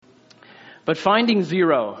But Finding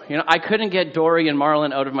Zero, I couldn't get Dory and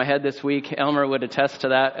Marlin out of my head this week. Elmer would attest to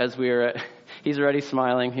that as we were he's already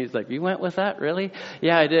smiling. He's like, you went with that, really?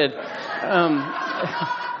 Yeah, I did.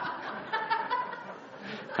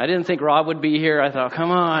 I didn't think Rob would be here. I thought, come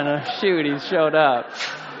on, shoot, he showed up.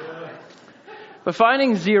 But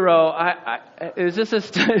Finding Zero, it was just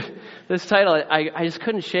this title, I just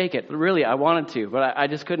couldn't shake it. Really, I wanted to, but I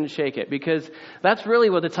just couldn't shake it, because that's really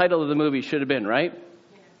what the title of the movie should have been, right?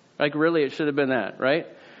 Like, really, it should have been that, right?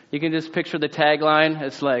 You can just picture the tagline.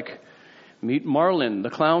 It's like, meet Marlin,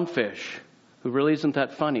 the clownfish, who really isn't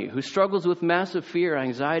that funny, who struggles with massive fear,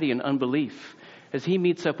 anxiety, and unbelief, as he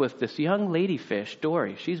meets up with this young ladyfish,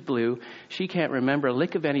 Dory. She's blue. She can't remember a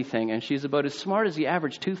lick of anything, and she's about as smart as the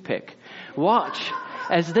average toothpick. Watch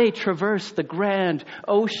as they traverse the grand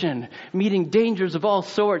ocean, meeting dangers of all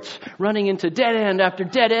sorts, running into dead end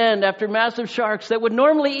after massive sharks that would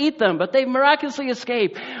normally eat them, but they miraculously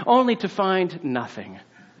escape, only to find nothing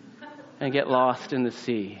and get lost in the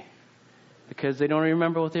sea because they don't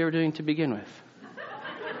remember what they were doing to begin with.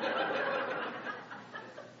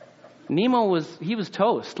 Nemo was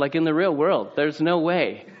toast, like in the real world. There's no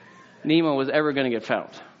way Nemo was ever going to get found.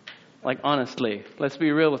 Like, honestly, let's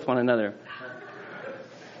be real with one another.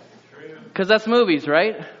 Because that's movies,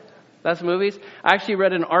 right? That's movies. I actually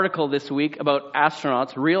read an article this week about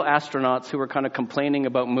astronauts, real astronauts, who were kind of complaining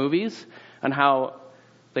about movies and how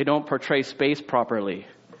they don't portray space properly.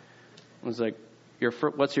 I was like,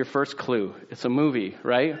 what's your first clue? It's a movie,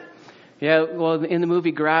 right? Yeah, well, in the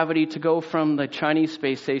movie Gravity, to go from the Chinese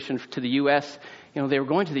space station to the U.S., they were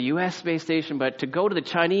going to the U.S. space station, but to go to the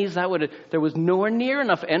Chinese, there was nowhere near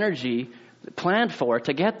enough energy planned for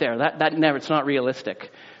to get there. It's not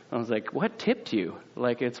realistic. I was like, what tipped you?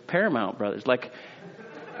 Like, it's Paramount Brothers. Like,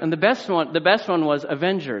 and the best one was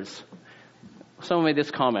Avengers. Someone made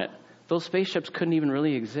this comment: those spaceships couldn't even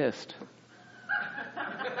really exist.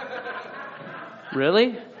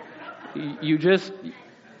 Really?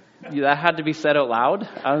 That had to be said out loud?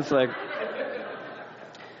 I was like,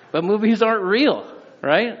 but movies aren't real,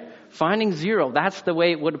 right? Finding Zero, that's the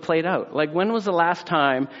way it would have played out. Like, when was the last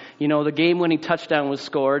time, the game-winning touchdown was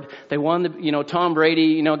scored? They won Tom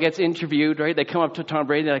Brady, gets interviewed, right? They come up to Tom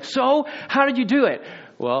Brady, they're like, so, how did you do it?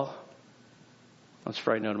 Well, I was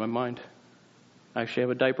frightened out of my mind. I actually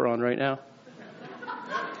have a diaper on right now.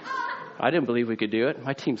 I didn't believe we could do it.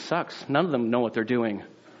 My team sucks. None of them know what they're doing.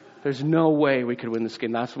 There's no way we could win this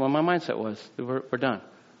game. That's what my mindset was. We're done.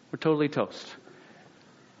 We're totally toast.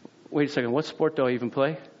 Wait a second. What sport do I even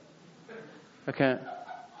play? I can't.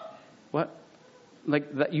 What?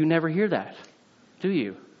 Like that? You never hear that, do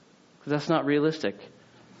you? Because that's not realistic.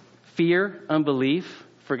 Fear, unbelief,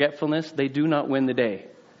 forgetfulness, they do not win the day.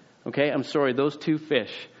 Okay? I'm sorry. Those two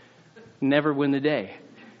fish never win the day.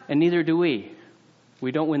 And neither do we.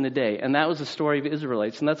 We don't win the day. And that was the story of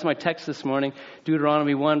Israelites. And that's my text this morning,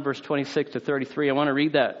 Deuteronomy 1, verse 26 to 33. I want to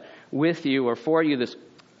read that with you or for you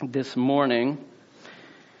this morning.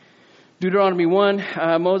 Deuteronomy 1,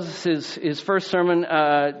 Moses' first sermon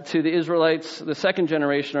to the Israelites, the second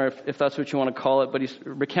generation, or if that's what you want to call it, but he's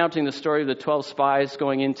recounting the story of the 12 spies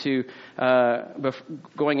going and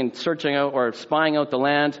searching out or spying out the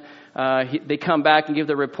land. They come back and give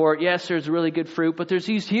the report, yes, there's really good fruit, but there's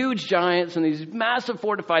these huge giants and these massive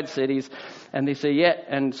fortified cities. And they say,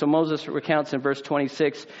 and so Moses recounts in verse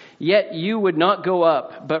 26, yet you would not go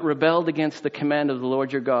up, but rebelled against the command of the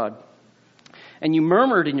Lord your God. And you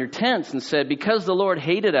murmured in your tents and said, because the Lord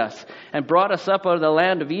hated us and brought us up out of the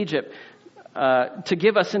land of Egypt to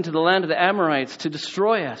give us into the land of the Amorites to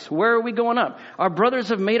destroy us. Where are we going up? Our brothers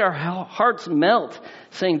have made our hearts melt,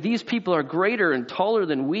 saying, these people are greater and taller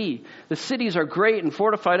than we. The cities are great and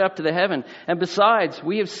fortified up to the heaven. And besides,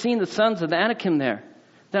 we have seen the sons of Anakim there.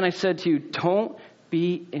 Then I said to you, don't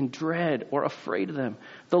be in dread or afraid of them.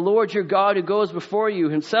 The Lord your God who goes before you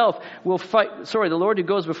himself will fight. The Lord who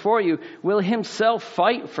goes before you will himself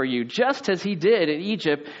fight for you, just as he did in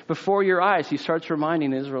Egypt before your eyes. He starts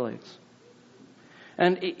reminding the Israelites.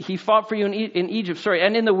 And he fought for you in Egypt,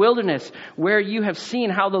 and in the wilderness, where you have seen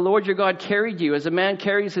how the Lord your God carried you as a man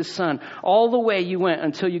carries his son. All the way you went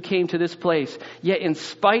until you came to this place. Yet in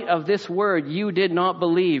spite of this word, you did not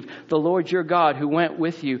believe the Lord your God who went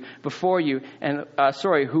before you in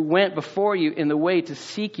the way to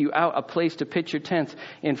seek you out a place to pitch your tents,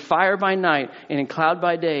 in fire by night and in cloud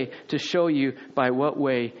by day, to show you by what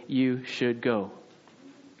way you should go.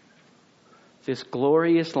 This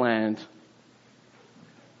glorious land.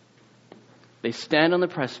 They stand on the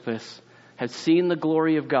precipice, have seen the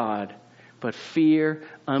glory of God, but fear,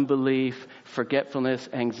 unbelief, forgetfulness,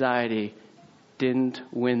 anxiety didn't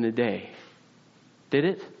win the day. Did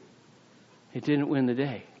it? It didn't win the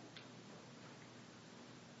day.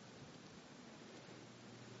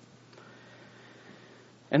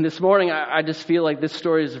 And this morning, I just feel like this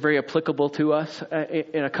story is very applicable to us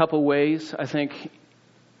in a couple ways. I think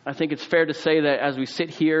it's fair to say that as we sit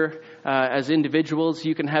here as individuals,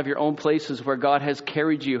 you can have your own places where God has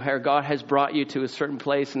carried you, where God has brought you to a certain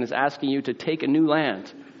place and is asking you to take a new land,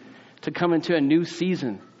 to come into a new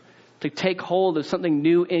season, to take hold of something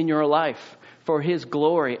new in your life for His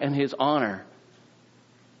glory and His honor.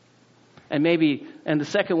 And the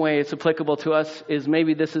second way it's applicable to us is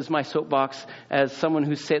maybe this is my soapbox as someone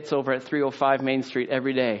who sits over at 305 Main Street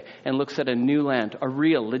every day and looks at a new land, a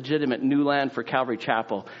real, legitimate new land for Calvary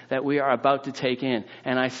Chapel that we are about to take in.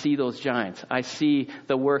 And I see those giants. I see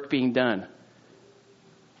the work being done.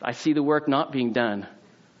 I see the work not being done.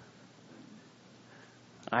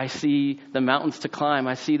 I see the mountains to climb.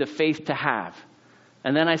 I see the faith to have.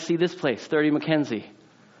 And then I see this place, 30 Mackenzie,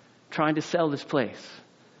 trying to sell this place.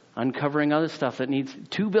 Uncovering other stuff that needs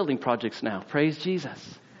 2 building projects now. Praise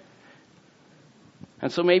Jesus.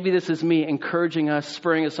 And so maybe this is me encouraging us,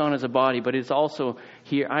 spurring us on as a body, but it's also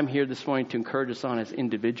here. I'm here this morning to encourage us on as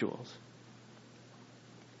individuals.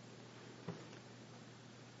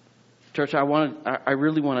 Church, I want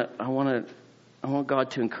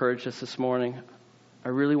God to encourage us this morning. I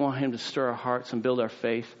really want Him to stir our hearts and build our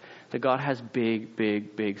faith that God has big,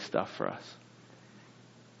 big, big stuff for us.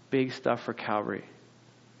 Big stuff for Calvary.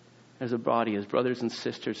 As a body, as brothers and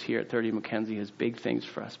sisters here at 30 Mackenzie, has big things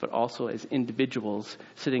for us, but also as individuals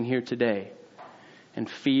sitting here today. And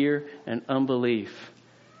fear and unbelief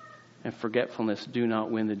and forgetfulness do not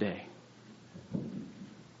win the day.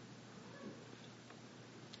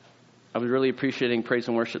 I was really appreciating praise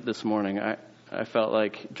and worship this morning. I felt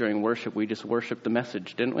like during worship we just worshiped the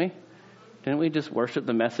message, didn't we? Didn't we just worship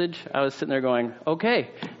the message? I was sitting there going, okay,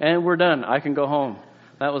 and we're done. I can go home.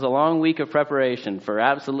 That was a long week of preparation for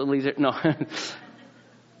absolutely no.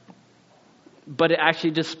 But it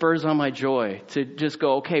actually just spurs on my joy to just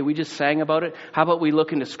go, okay, we just sang about it. How about we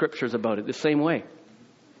look into scriptures about it the same way?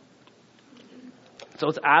 So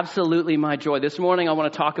it's absolutely my joy. This morning I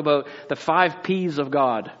want to talk about the 5 P's of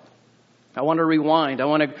God. I want to rewind. I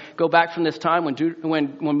want to go back from this time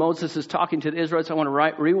when Moses is talking to the Israelites. I want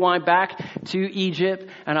to rewind back to Egypt,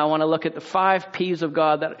 and I want to look at the 5 P's of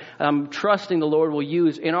God that I'm trusting the Lord will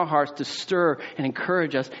use in our hearts to stir and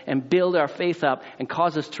encourage us and build our faith up and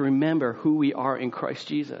cause us to remember who we are in Christ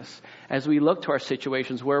Jesus. As we look to our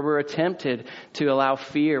situations where we're tempted to allow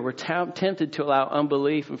fear, we're tempted to allow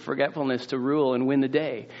unbelief and forgetfulness to rule and win the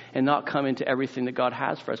day and not come into everything that God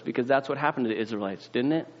has for us, because that's what happened to the Israelites,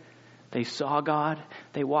 didn't it? They saw God.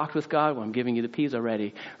 They walked with God. Well, I'm giving you the P's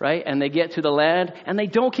already, right? And they get to the land, and they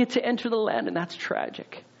don't get to enter the land, and that's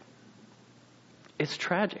tragic. It's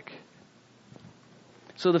tragic.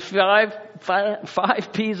 So the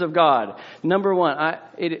five P's of God. Number one,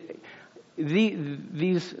 let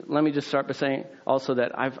me just start by saying also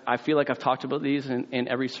that I feel like I've talked about these in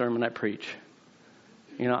every sermon I preach.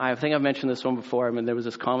 You know, I think I've mentioned this one before. I mean, there was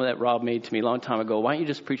this comment that Rob made to me a long time ago. Why don't you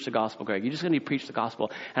just preach the gospel, Greg? You're just going to preach the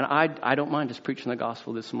gospel. And I don't mind just preaching the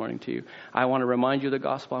gospel this morning to you. I want to remind you of the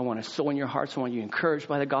gospel. I want to sow in your hearts. I want you encouraged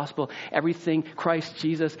by the gospel. Everything Christ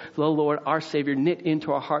Jesus, the Lord, our Savior, knit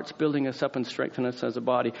into our hearts, building us up and strengthening us as a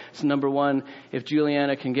body. So number one, if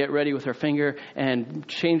Juliana can get ready with her finger and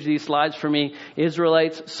change these slides for me,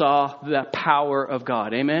 Israelites saw the power of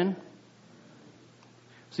God. Amen?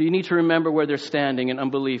 So you need to remember where they're standing in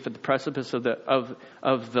unbelief at the precipice of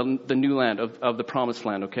the new land, of the promised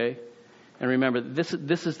land, okay? And remember, this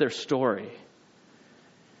is their story.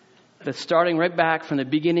 That starting right back from the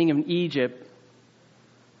beginning of Egypt,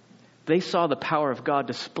 they saw the power of God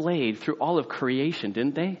displayed through all of creation,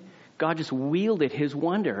 didn't they? God just wielded His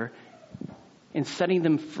wonder in setting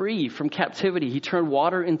them free from captivity. He turned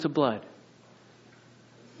water into blood.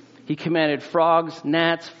 He commanded frogs,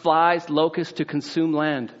 gnats, flies, locusts to consume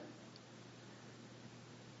land.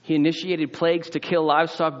 He initiated plagues to kill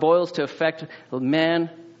livestock, boils to affect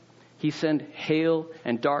man. He sent hail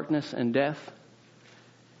and darkness and death.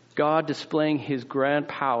 God displaying His grand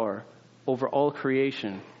power over all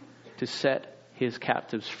creation to set His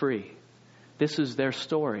captives free. This is their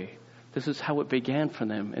story. This is how it began for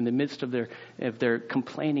them in the midst of their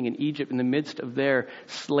complaining in Egypt, in the midst of their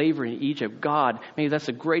slavery in Egypt. God, maybe that's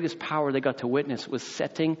the greatest power they got to witness, was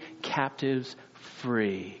setting captives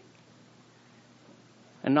free.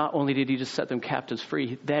 And not only did He just set them captives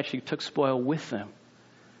free, they actually took spoil with them.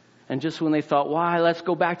 And just when they thought, why, let's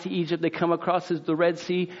go back to Egypt, they come across the Red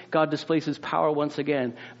Sea. God displays His power once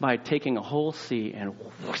again by taking a whole sea and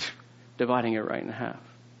dividing it right in half.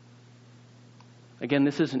 Again,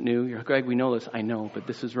 this isn't new. You're, Greg, we know this. I know, but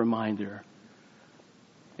this is a reminder.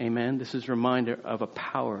 Amen? This is a reminder of a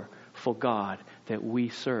powerful God that we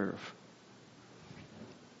serve.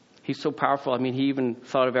 He's so powerful. I mean, he even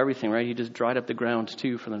thought of everything, right? He just dried up the ground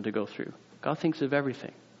too for them to go through. God thinks of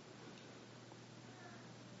everything.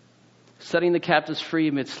 Setting the captives free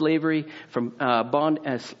amid slavery from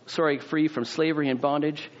free from slavery and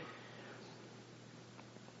bondage.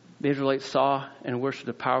 The Israelites saw and worshipped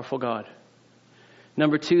a powerful God.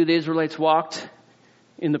 Number 2, the Israelites walked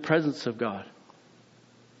in the presence of God.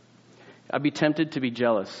 I'd be tempted to be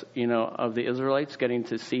jealous, of the Israelites getting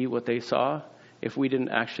to see what they saw if we didn't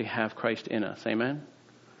actually have Christ in us. Amen?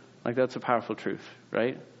 Like, that's a powerful truth,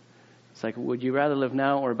 right? It's like, would you rather live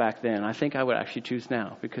now or back then? I think I would actually choose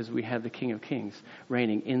now because we have the King of Kings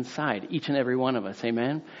reigning inside each and every one of us.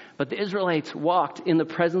 Amen? But the Israelites walked in the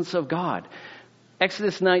presence of God.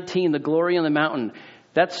 Exodus 19, the glory on the mountain.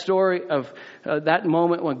 That story of that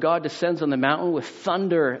moment when God descends on the mountain with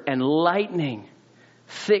thunder and lightning,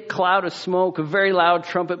 thick cloud of smoke, a very loud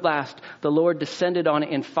trumpet blast. The Lord descended on it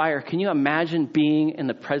in fire. Can you imagine being in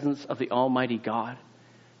the presence of the Almighty God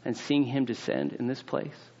and seeing him descend in this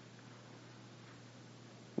place?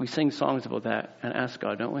 We sing songs about that and ask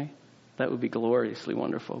God, don't we? That would be gloriously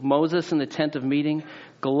wonderful. Moses in the tent of meeting,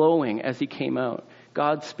 glowing as he came out.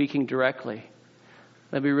 God speaking directly.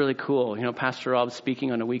 That'd be really cool. Pastor Rob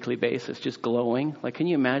speaking on a weekly basis, just glowing. Like, can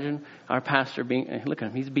you imagine our pastor being, look at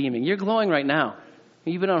him, he's beaming. You're glowing right now.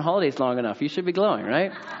 You've been on holidays long enough. You should be glowing,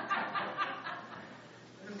 right?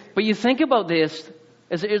 But you think about this,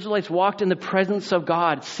 as the Israelites walked in the presence of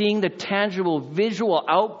God, seeing the tangible, visual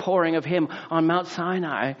outpouring of him on Mount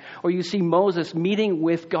Sinai, or you see Moses meeting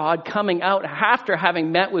with God, coming out after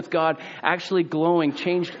having met with God, actually glowing,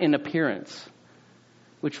 changed in appearance.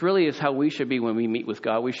 Which really is how we should be when we meet with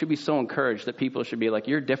God. We should be so encouraged that people should be like,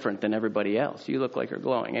 you're different than everybody else. You look like you're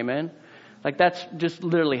glowing. Amen? Like, that's just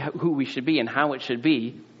literally who we should be and how it should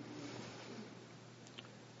be.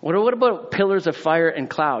 What about pillars of fire and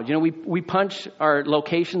cloud? We punch our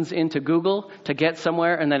locations into Google to get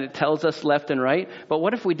somewhere, and then it tells us left and right. But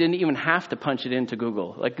what if we didn't even have to punch it into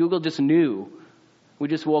Google? Like, Google just knew. We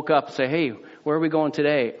just woke up and say, hey, where are we going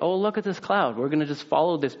today? Oh, look at this cloud. We're going to just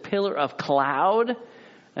follow this pillar of cloud.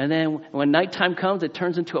 And then when nighttime comes, it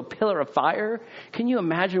turns into a pillar of fire. Can you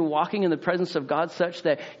imagine walking in the presence of God such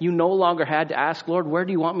that you no longer had to ask, Lord, where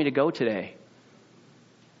do you want me to go today?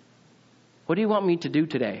 What do you want me to do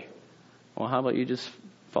today? Well, how about you just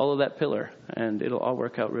follow that pillar and it'll all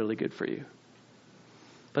work out really good for you.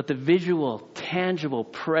 But the visual, tangible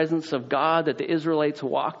presence of God that the Israelites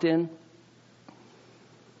walked in,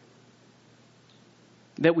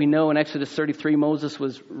 that we know in Exodus 33, Moses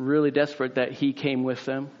was really desperate that he came with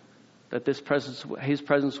them. That his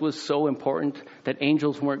presence was so important that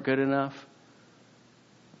angels weren't good enough.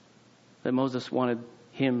 That Moses wanted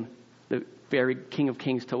him, the very King of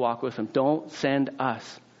Kings, to walk with him. Don't send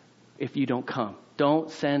us if you don't come.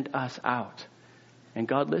 Don't send us out. And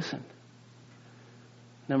God listened.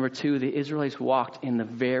 Number 2, the Israelites walked in the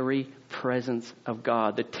very presence of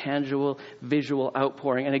God, the tangible, visual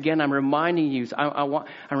outpouring. And again, I'm reminding you, I'm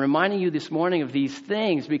reminding you this morning of these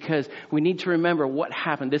things because we need to remember what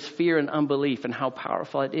happened, this fear and unbelief and how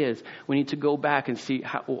powerful it is. We need to go back and see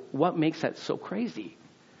what makes that so crazy.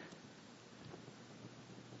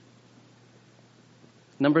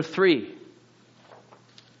 Number 3,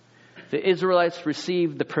 the Israelites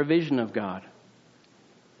received the provision of God.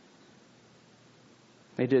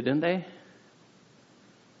 They did, didn't they?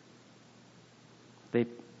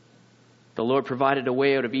 The Lord provided a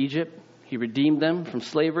way out of Egypt. He redeemed them from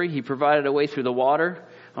slavery. He provided a way through the water,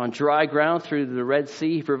 on dry ground, through the Red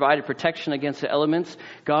Sea. He provided protection against the elements.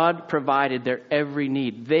 God provided their every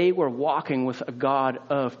need. They were walking with a God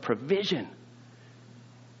of provision.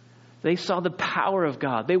 They saw the power of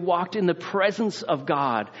God. They walked in the presence of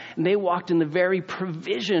God. And they walked in the very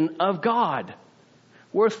provision of God.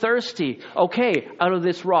 We're thirsty. Okay, out of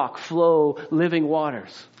this rock flow living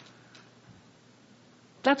waters.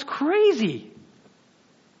 That's crazy.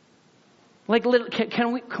 Like,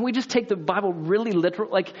 can we just take the Bible really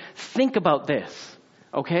literal? Like, think about this,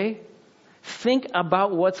 okay? Think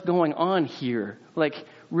about what's going on here. Like,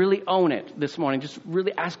 really own it this morning. Just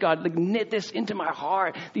really ask God, like, knit this into my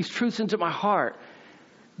heart, these truths into my heart.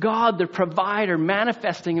 God, the provider,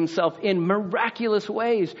 manifesting himself in miraculous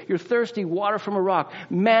ways. You're thirsty, water from a rock,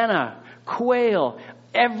 manna, quail,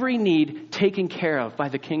 every need taken care of by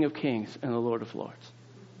the King of Kings and the Lord of Lords.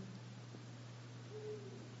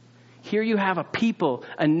 Here you have a people,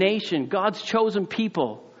 a nation, God's chosen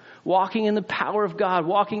people, walking in the power of God,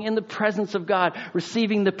 walking in the presence of God,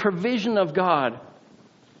 receiving the provision of God.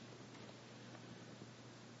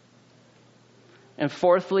 And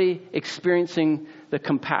fourthly, experiencing the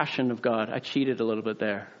compassion of God. I cheated a little bit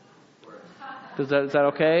there. Is that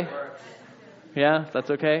okay? Yeah, that's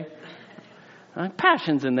okay?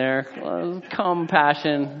 Passion's in there.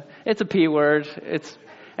 Compassion. It's a P word.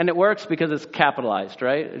 And it works because it's capitalized,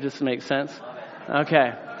 right? It just makes sense.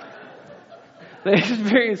 Okay. They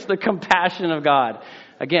experienced the compassion of God.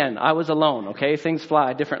 Again, I was alone, okay? Things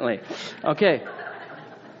fly differently. Okay.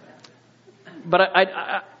 But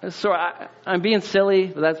I'm being silly,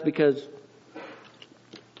 but that's because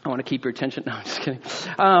I want to keep your attention. No, I'm just kidding.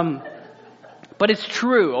 But it's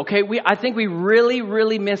true, okay? I think we really,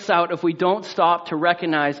 really miss out if we don't stop to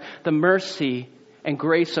recognize the mercy and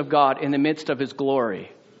grace of God in the midst of His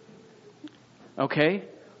glory. Okay?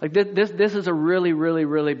 Like this is a really, really,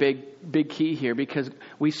 really big key here, because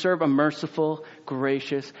we serve a merciful,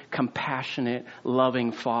 gracious, compassionate,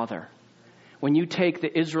 loving Father. When you take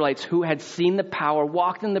the Israelites who had seen the power,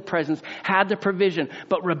 walked in the presence, had the provision,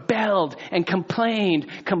 but rebelled and complained,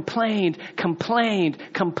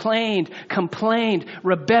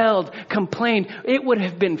 rebelled, complained, it would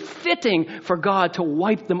have been fitting for God to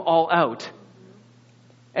wipe them all out,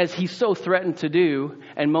 as He so threatened to do,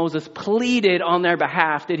 and Moses pleaded on their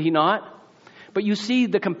behalf, did he not? But you see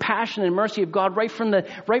the compassion and mercy of God right from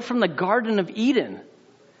the Garden of Eden.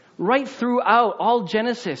 Right throughout all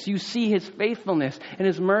Genesis, you see His faithfulness and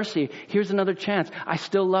His mercy. Here's another chance. I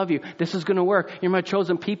still love you. This is going to work. You're my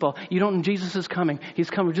chosen people. You don't. Jesus is coming.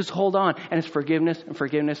 He's coming. Just hold on. And it's forgiveness and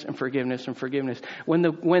forgiveness and forgiveness and forgiveness. When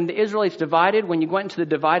the Israelites divided, when you went into the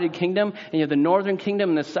divided kingdom, and you have the northern kingdom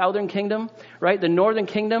and the southern kingdom, right? The northern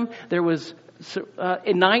kingdom, there was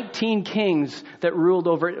 19 kings that ruled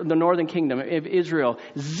over the northern kingdom of Israel.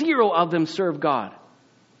 0 of them served God.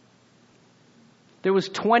 There was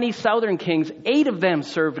 20 southern kings. 8 of them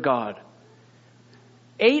served God.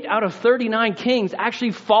 8 out of 39 kings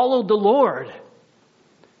actually followed the Lord.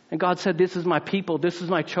 And God said, this is my people. This is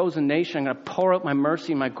my chosen nation. I'm going to pour out my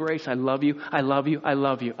mercy and my grace. I love you. I love you. I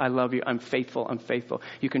love you. I love you. I'm faithful. I'm faithful.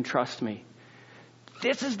 You can trust me.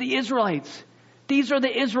 This is the Israelites. These are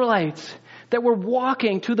the Israelites that were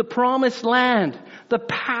walking to the promised land. The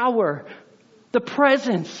power, the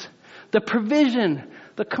presence, the provision,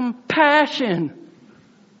 the compassion.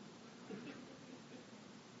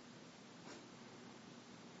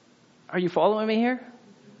 Are you following me here?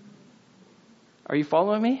 Are you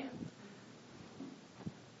following me?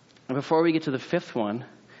 And before we get to the 5th one,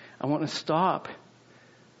 I want to stop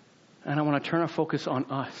and I want to turn our focus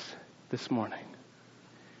on us this morning.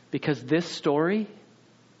 Because this story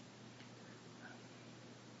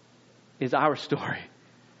is our story.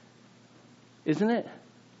 Isn't it?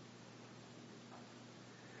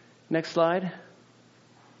 Next slide.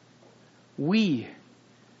 We,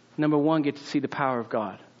 number 1, get to see the power of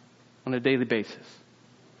God on a daily basis.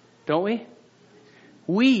 Don't we?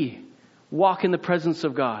 We walk in the presence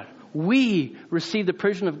of God. We receive the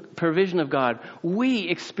provision of God. We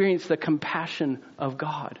experience the compassion of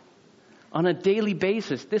God on a daily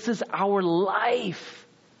basis. This is our life.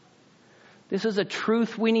 This is a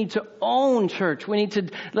truth we need to own, church. We need to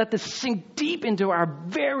let this sink deep into our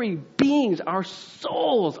very beings, our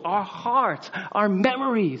souls, our hearts, our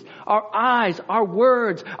memories, our eyes, our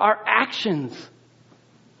words, our actions.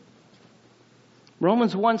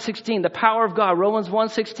 Romans 1:16, the power of God. Romans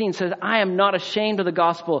 1:16 says, I am not ashamed of the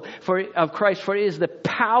gospel of Christ, for it is the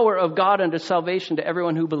power of God unto salvation to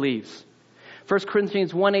everyone who believes. 1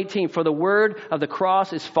 Corinthians 1:18, for the word of the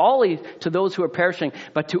cross is folly to those who are perishing,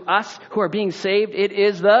 but to us who are being saved, it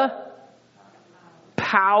is the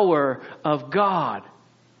power of God.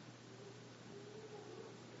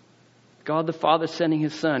 God the Father sending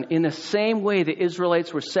His Son. In the same way the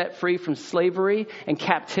Israelites were set free from slavery and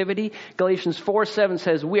captivity, Galatians 4:7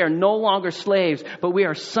 says, we are no longer slaves, but we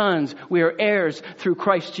are sons. We are heirs through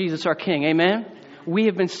Christ Jesus our King. Amen? We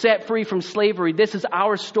have been set free from slavery. This is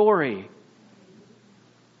our story.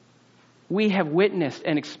 We have witnessed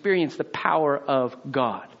and experienced the power of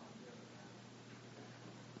God.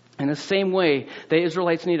 In the same way, the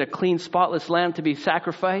Israelites need a clean, spotless lamb to be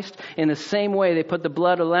sacrificed. In the same way, they put the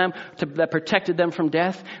blood of the lamb that protected them from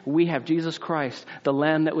death. We have Jesus Christ, the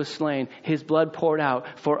lamb that was slain, His blood poured out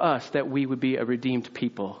for us that we would be a redeemed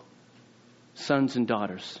people, sons and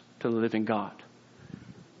daughters to the living God.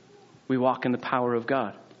 We walk in the power of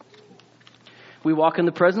God. We walk in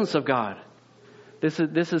the presence of God. This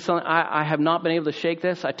is something I have not been able to shake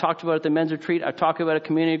this. I talked about it at the men's retreat. I've talked about it at a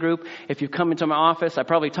community group. If you come into my office, I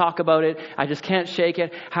probably talk about it. I just can't shake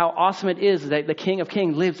it. How awesome it is that the King of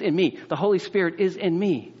Kings lives in me. The Holy Spirit is in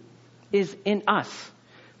me, is in us.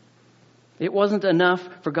 It wasn't enough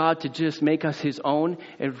for God to just make us His own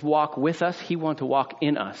and walk with us. He wanted to walk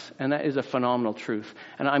in us. And that is a phenomenal truth.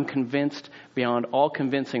 And I'm convinced beyond all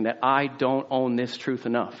convincing that I don't own this truth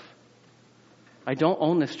enough. I don't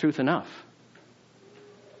own this truth enough.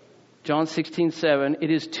 John 16:7, it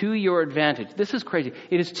is to your advantage. This is crazy.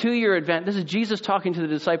 It is to your advantage. This is Jesus talking to the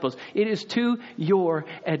disciples. It is to your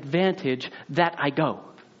advantage that I go,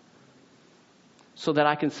 so that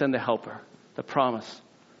I can send the helper, the promise,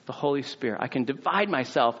 the Holy Spirit. I can divide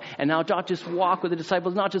myself and now not just walk with the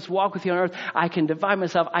disciples, not just walk with you on earth. I can divide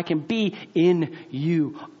myself. I can be in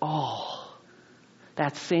you all.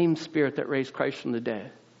 That same Spirit that raised Christ from the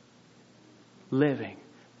dead. Living,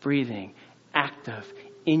 breathing, active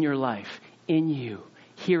in your life, in you,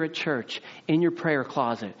 here at church, in your prayer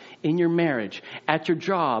closet, in your marriage, at your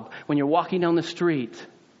job, when you're walking down the street.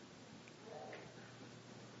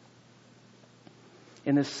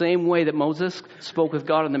 In the same way that Moses spoke with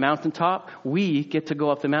God on the mountaintop, we get to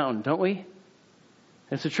go up the mountain, don't we?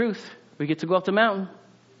 That's the truth. We get to go up the mountain.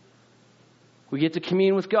 We get to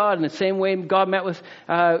commune with God in the same way God met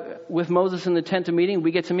with Moses in the tent of meeting.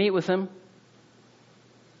 We get to meet with him.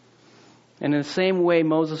 And in the same way,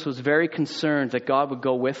 Moses was very concerned that God would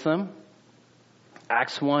go with them.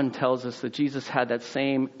 Acts 1 tells us that Jesus had that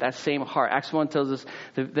same heart. Acts 1 tells us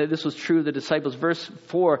that this was true of the disciples. Verse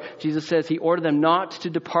 4, Jesus says he ordered them not to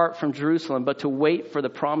depart from Jerusalem, but to wait for the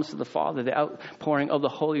promise of the Father, the outpouring of the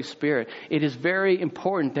Holy Spirit. It is very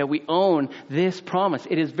important that we own this promise.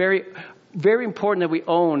 It is very, very important that we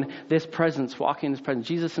own this presence, walking in this presence.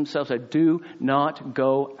 Jesus himself said, do not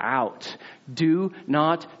go out. Do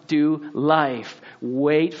not do life.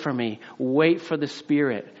 Wait for me. Wait for the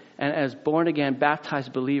Spirit. And as born again,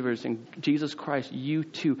 baptized believers in Jesus Christ, you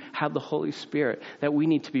too have the Holy Spirit, that we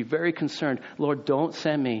need to be very concerned. Lord, don't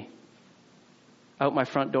send me out my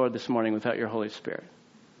front door this morning without your Holy Spirit.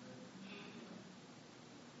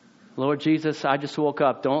 Lord Jesus, I just woke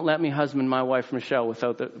up. Don't let me husband my wife Michelle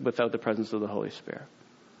without the presence of the Holy Spirit.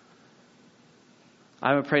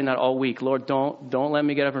 I've been praying that all week. Lord, don't let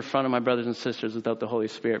me get up in front of my brothers and sisters without the Holy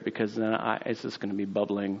Spirit, because then it's just going to be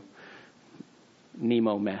bubbling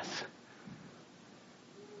Nemo mess.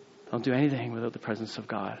 Don't do anything without the presence of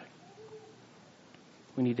God.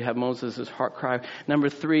 We need to have Moses' heart cry. Number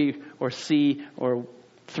 3, or C, or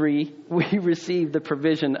 3, we receive the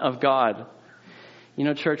provision of God. You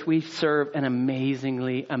know, church, we serve an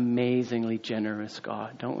amazingly, amazingly generous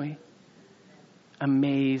God, don't we?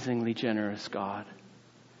 Amazingly generous God.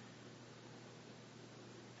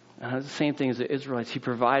 And it's the same thing as the Israelites. He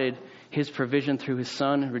provided his provision through his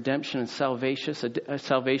Son, redemption and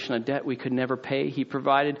salvation, a debt we could never pay. He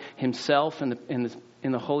provided himself in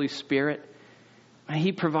the Holy Spirit. And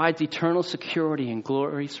he provides eternal security and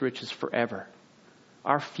glorious riches forever.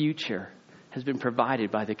 Our future has been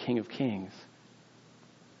provided by the King of Kings.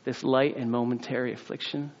 This light and momentary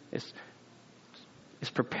affliction is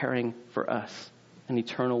preparing for us an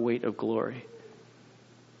eternal weight of glory.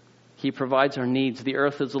 He provides our needs. The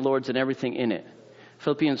earth is the Lord's and everything in it.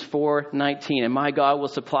 Philippians 4:19, and my God will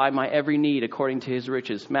supply my every need according to his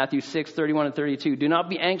riches. Matthew 6:31 and 32. Do not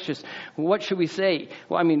be anxious. What should we say?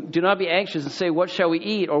 Do not be anxious and say, what shall we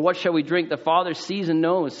eat or what shall we drink? The Father sees and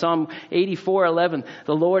knows. Psalm 84:11.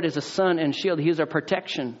 The Lord is a sun and shield. He is our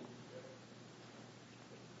protection.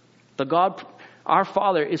 The God, our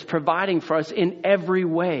Father, is providing for us in every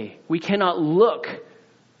way. We cannot look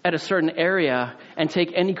at a certain area and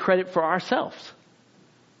take any credit for ourselves.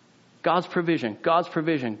 God's provision, God's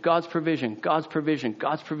provision, God's provision, God's provision,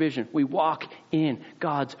 God's provision. We walk in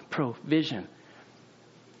God's provision.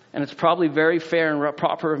 And it's probably very fair and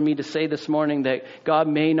proper of me to say this morning that God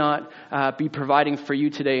may not be providing for you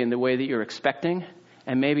today in the way that you're expecting,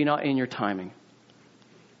 and maybe not in your timing.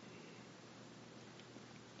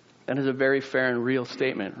 That is a very fair and real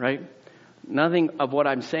statement, right? Nothing of what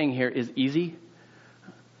I'm saying here is easy,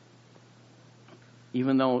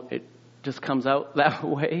 even though it just comes out that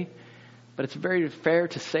way. But it's very fair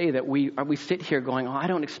to say that we sit here going, I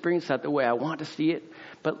don't experience that the way I want to see it.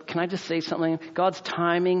 But can I just say something? God's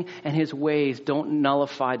timing and his ways don't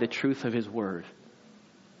nullify the truth of his word.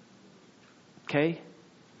 Okay?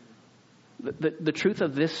 The truth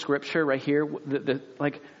of this scripture right here,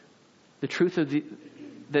 the truth of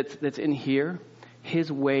that's in here, his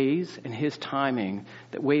ways and his timing,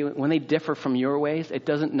 that way when they differ from your ways, it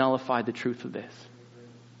doesn't nullify the truth of this.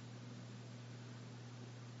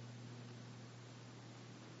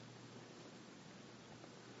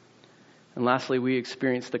 And lastly, we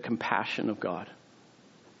experience the compassion of God.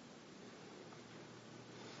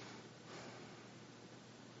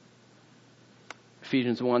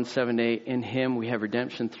 Ephesians 1:7-8, in him we have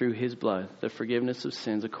redemption through his blood, the forgiveness of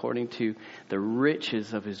sins according to the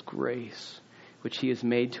riches of his grace, which he has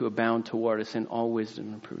made to abound toward us in all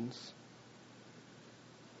wisdom and prudence.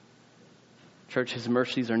 Church, his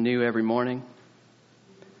mercies are new every morning.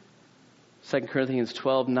 2 Corinthians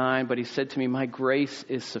 12:9, but he said to me, my grace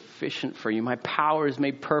is sufficient for you. My power is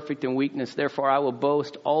made perfect in weakness. Therefore, I will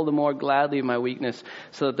boast all the more gladly of my weakness,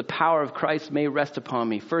 so that the power of Christ may rest upon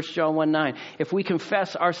me. 1 John 1:9, if we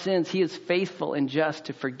confess our sins, he is faithful and just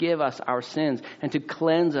to forgive us our sins and to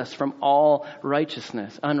cleanse us from all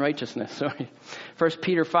unrighteousness. 1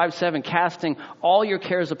 Peter 5:7, casting all your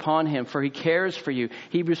cares upon him, for he cares for you.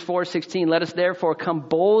 Hebrews 4:16, let us therefore come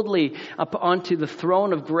boldly up onto the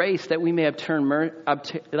throne of grace, that we may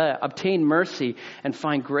obtain mercy and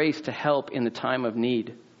find grace to help in the time of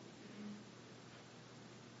need.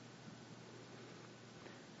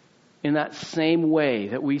 In that same way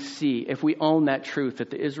that we see, if we own that truth, that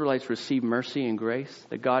the Israelites receive mercy and grace,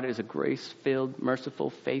 that God is a grace-filled, merciful,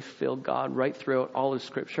 faith-filled God right throughout all of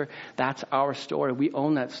Scripture, that's our story. We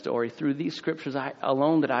own that story. Through these Scriptures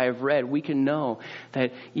alone that I have read, we can know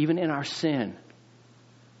that even in our sin,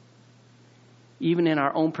 even in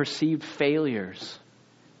our own perceived failures,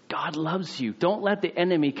 God loves you. Don't let the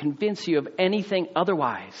enemy convince you of anything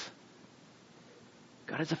otherwise.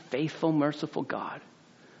 God is a faithful, merciful God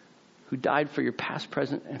who died for your past,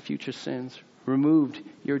 present, and future sins, removed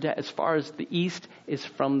your debt as far as the east is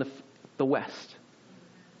from the west.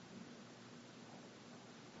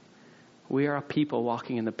 We are a people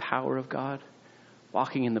walking in the power of God,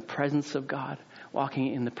 walking in the presence of God,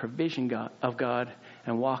 walking in the provision of God,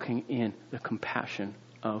 and walking in the compassion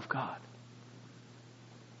of God.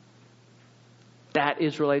 That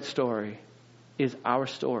Israelite story is our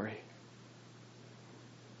story.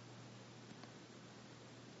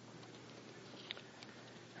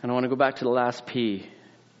 And I want to go back to the last P.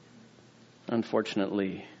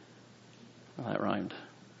 Unfortunately. Well, that rhymed.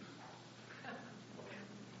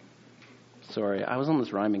 Sorry, I was on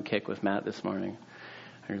this rhyming kick with Matt this morning.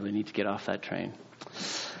 I really need to get off that train.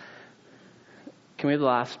 Can we have the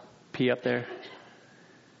last P up there?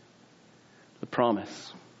 The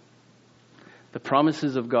promise. The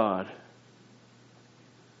promises of God.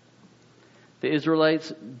 The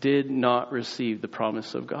Israelites did not receive the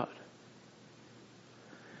promise of God.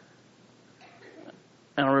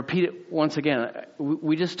 And I'll repeat it once again.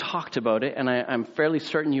 We just talked about it, and I'm fairly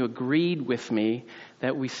certain you agreed with me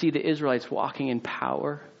that we see the Israelites walking in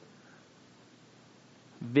power,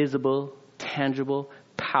 visible, tangible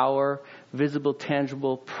power, visible,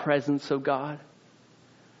 tangible presence of God,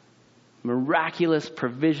 miraculous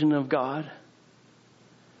provision of God,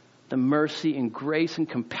 the mercy and grace and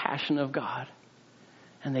compassion of God.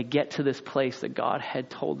 And they get to this place that God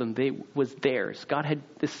had told them was theirs.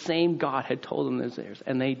 The same God had told them it was theirs,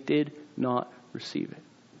 and they did not receive it.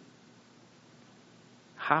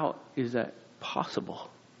 How is that possible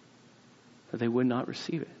that they would not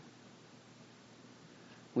receive it?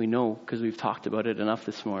 We know because we've talked about it enough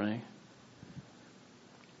this morning.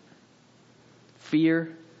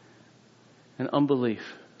 Fear and unbelief.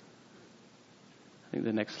 I think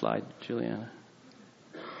the next slide, Juliana.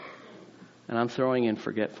 And I'm throwing in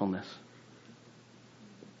forgetfulness.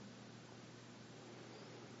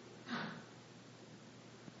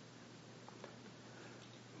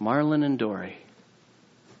 Marlon and Dory.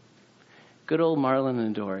 Good old Marlon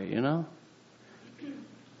and Dory, you know?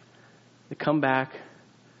 They come back.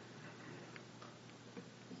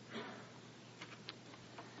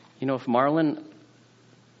 You know, if Marlon,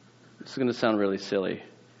 this is going to sound really silly,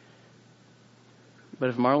 but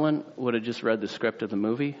if Marlon would have just read the script of the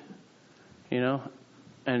movie, you know,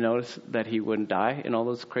 and noticed that he wouldn't die in all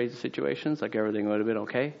those crazy situations, like everything would have been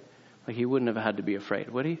okay, like he wouldn't have had to be afraid,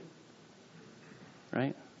 would he?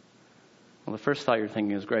 Right? Well, the first thought you're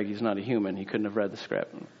thinking is, Greg, he's not a human. He couldn't have read the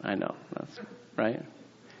script. I know, that's right.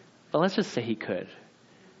 But let's just say he could.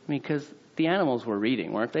 I mean, because the animals were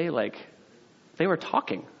reading, weren't they? Like, they were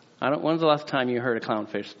talking. When's the last time you heard a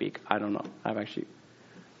clownfish speak? I don't know.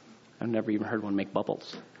 I've never even heard one make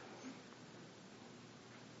bubbles.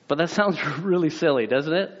 But that sounds really silly,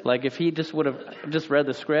 doesn't it? Like if he just would have just read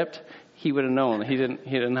the script, he would have known. He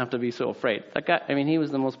didn't have to be so afraid. That guy, I mean, he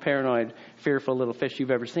was the most paranoid, fearful little fish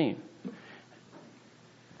you've ever seen.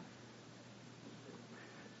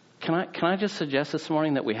 Can I just suggest this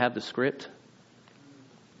morning that we have the script?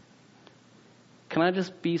 Can I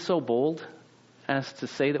just be so bold as to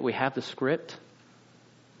say that we have the script?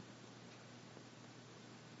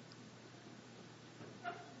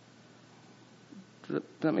 Does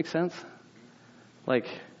that make sense? Like,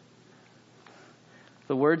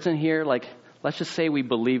 the words in here, like, let's just say we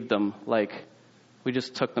believed them, like, we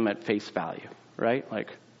just took them at face value, right?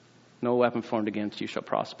 Like, no weapon formed against you shall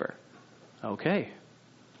prosper. Okay.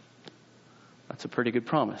 That's a pretty good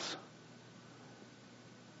promise.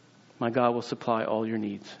 My God will supply all your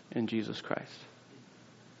needs in Jesus Christ.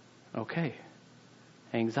 Okay.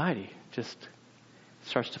 anxiety just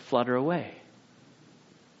starts to flutter away.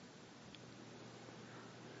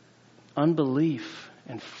 Unbelief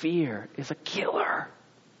and fear is a killer.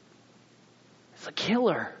 It's a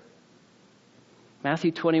killer.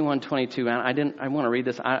 Matthew 21:22. I want to read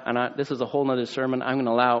this. This is a whole other sermon. I'm going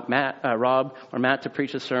to allow Rob or Matt to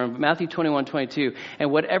preach a sermon. But Matthew 21:22.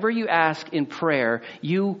 And whatever you ask in prayer,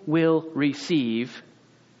 you will receive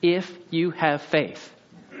if you have faith.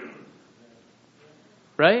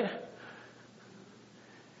 Right?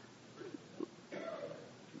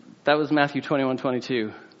 That was Matthew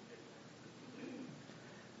 21:22.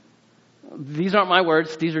 These aren't my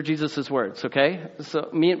words. These are Jesus' words, okay? So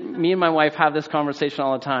me and my wife have this conversation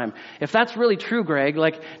all the time. If that's really true, Greg,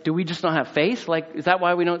 do we just not have faith? Is that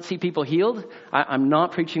why we don't see people healed? I'm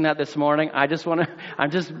not preaching that this morning. I'm just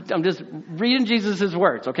reading Jesus'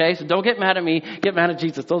 words, okay? So don't get mad at me. Get mad at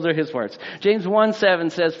Jesus. Those are his words. James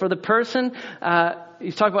 1:7 says, for the person,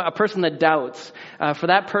 he's talking about a person that doubts. For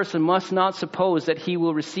that person must not suppose that he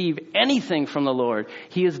will receive anything from the Lord.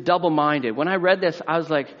 He is double-minded. When I read this, I was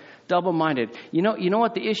like, double-minded. You know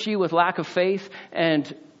what the issue with lack of faith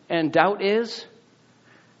and doubt is?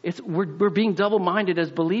 We're being double-minded as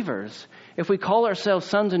believers. If we call ourselves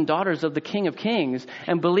sons and daughters of the King of Kings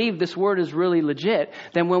and believe this word is really legit,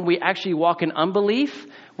 then when we actually walk in unbelief,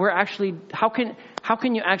 how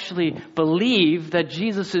can you actually believe that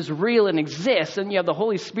Jesus is real and exists and you have the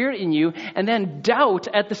Holy Spirit in you and then doubt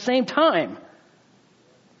at the same time?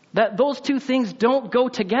 That those two things don't go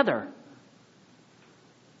together.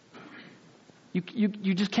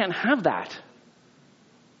 You just can't have that.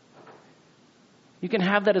 You can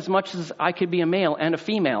have that as much as I could be a male and a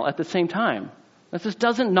female at the same time. That just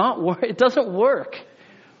doesn't work. It doesn't work.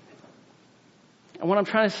 And what I'm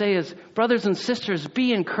trying to say is, brothers and sisters,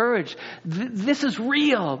 be encouraged. This is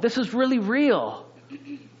real. This is really real.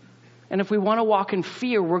 And if we want to walk in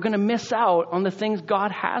fear, we're going to miss out on the things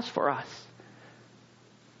God has for us.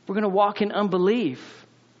 We're going to walk in unbelief.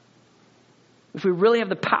 If we really have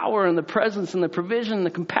the power and the presence and the provision and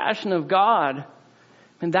the compassion of God,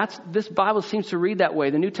 and this Bible seems to read that way.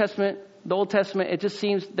 The New Testament, the Old Testament, it just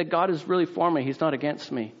seems that God is really for me. He's not against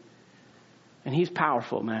me. And He's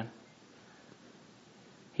powerful, man.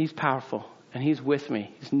 He's powerful. And He's with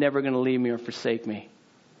me. He's never going to leave me or forsake me.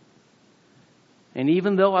 And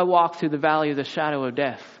even though I walk through the valley of the shadow of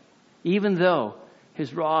death, even though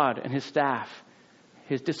His rod and His staff,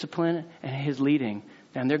 His discipline and His leading,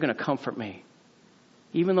 then they're going to comfort me.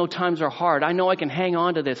 Even though times are hard, I know I can hang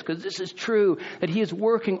on to this because this is true, that He is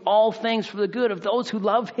working all things for the good of those who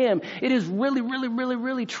love Him. It is really, really, really,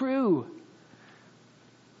 really true.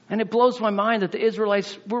 And it blows my mind that the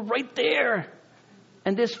Israelites were right there.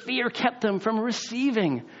 And this fear kept them from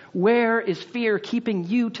receiving. Where is fear keeping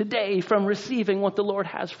you today from receiving what the Lord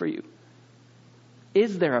has for you?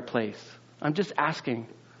 Is there a place? I'm just asking.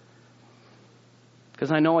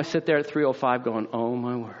 Because I know I sit there at 3:05 going, oh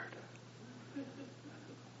my word.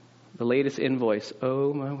 The latest invoice,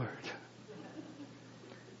 oh my word.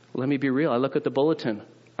 Let me be real. I look at the bulletin,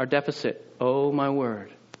 our deficit, oh my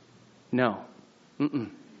word. No. No.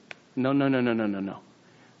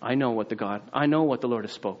 I know what the Lord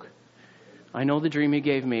has spoke. I know the dream He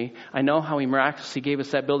gave me. I know how He miraculously gave us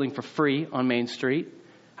that building for free on Main Street.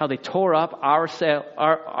 How they tore up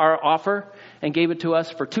our offer and gave it to us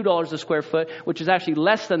for $2 a square foot, which is actually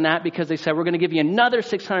less than that because they said we're going to give you another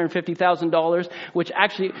 $650,000, which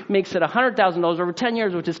actually makes it $100,000 over 10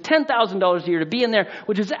 years, which is $10,000 a year to be in there,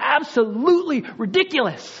 which is absolutely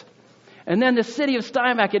ridiculous. And then the city of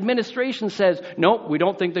Steinbach administration says, nope, we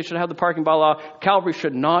don't think they should have the parking bylaw. Calvary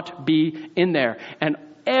should not be in there. And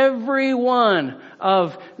every one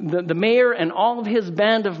of the mayor and all of his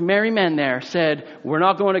band of merry men there said,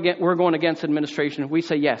 we're going against administration. We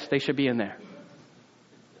say, yes, they should be in there.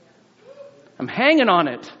 I'm hanging on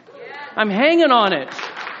it. I'm hanging on it.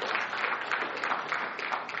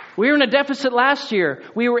 We were in a deficit last year.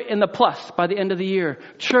 We were in the plus by the end of the year.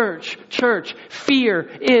 Church, fear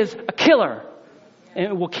is a killer. And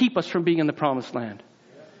it will keep us from being in the promised land.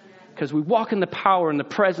 Because we walk in the power and the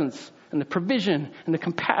presence and the provision and the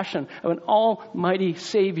compassion of an almighty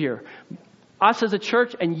Savior. Us as a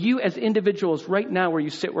church and you as individuals right now where you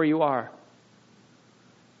sit where you are.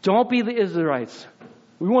 Don't be the Israelites.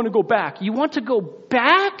 We want to go back. You want to go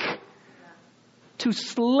back to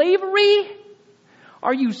slavery?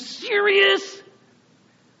 Are you serious?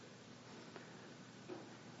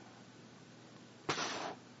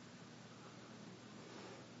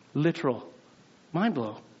 Literal. Mind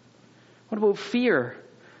blow. What about fear?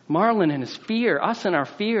 Marlon and his fear, us and our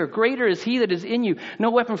fear. Greater is he that is in you.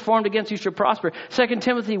 No weapon formed against you shall prosper. 2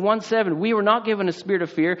 Timothy 1:7, we were not given a spirit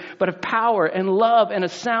of fear, but of power and love and a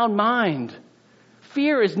sound mind.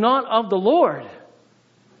 Fear is not of the Lord.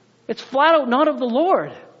 It's flat out not of the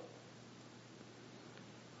Lord.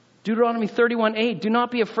 Deuteronomy 31:8, do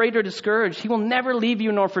not be afraid or discouraged. He will never leave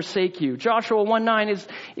you nor forsake you. Joshua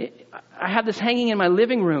 1:9 I have this hanging in my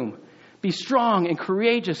living room. Be strong and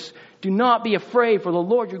courageous. Do not be afraid, for the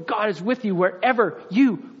Lord your God is with you wherever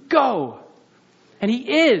you go. And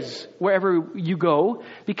he is wherever you go,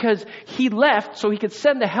 because he left so he could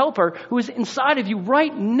send the helper who is inside of you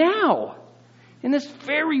right now. In this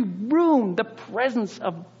very room, the presence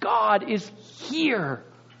of God is here.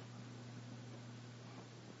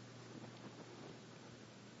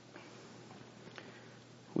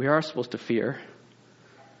 We are supposed to fear.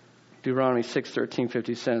 Deuteronomy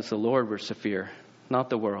 6:13-15 says, the Lord we're to fear, not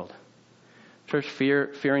the world. Church,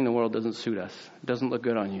 fearing the world doesn't suit us. It doesn't look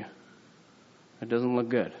good on you. It doesn't look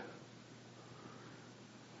good.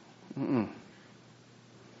 What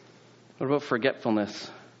about forgetfulness?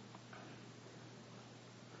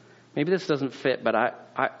 Maybe this doesn't fit, but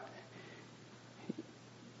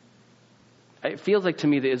it feels like to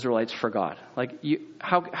me the Israelites forgot. Like,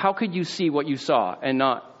 how could you see what you saw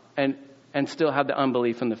and still have the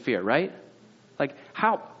unbelief and the fear, right? Like,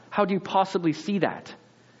 how do you possibly see that?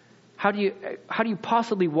 How do you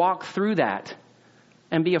possibly walk through that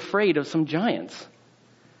and be afraid of some giants?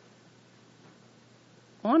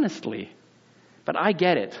 Honestly. But I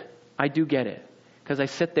get it. I do get it. Because I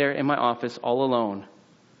sit there in my office all alone.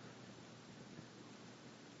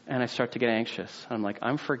 And I start to get anxious. I'm like,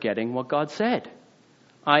 I'm forgetting what God said.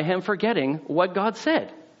 I am forgetting what God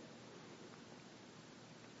said.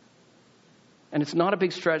 And it's not a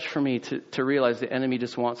big stretch for me to realize the enemy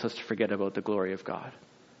just wants us to forget about the glory of God.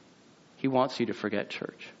 He wants you to forget,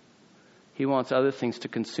 church. He wants other things to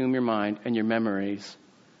consume your mind and your memories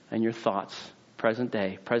and your thoughts, present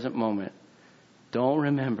day, present moment. Don't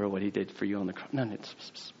remember what he did for you on the cross. No,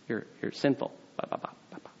 you're sinful. Blah, blah, blah,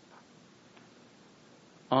 blah,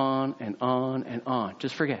 blah. On and on and on.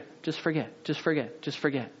 Just forget. Just forget. Just forget. Just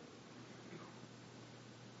forget.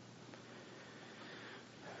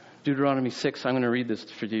 Deuteronomy 6, I'm going to read this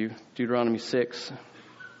for you. Deuteronomy 6,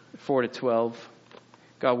 4-12.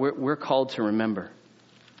 God, we're called to remember.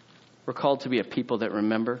 We're called to be a people that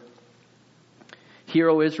remember. Hear,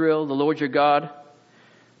 O Israel, the Lord your God,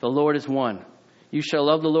 the Lord is one. You shall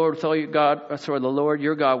love the Lord with all your the Lord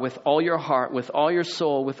your God with all your heart, with all your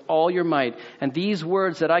soul, with all your might. And these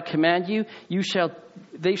words that I command you, these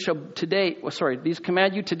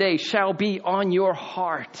command you today shall be on your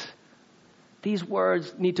heart. These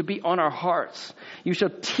words need to be on our hearts. You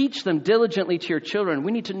shall teach them diligently to your children.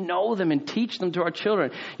 We need to know them and teach them to our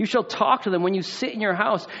children. You shall talk to them when you sit in your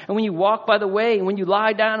house and when you walk by the way and when you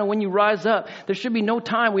lie down and when you rise up. There should be no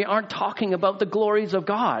time we aren't talking about the glories of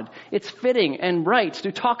God. It's fitting and right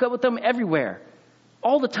to talk about them everywhere,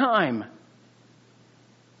 all the time.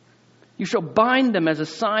 You shall bind them as a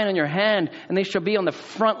sign on your hand, and they shall be on the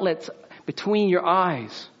frontlets between your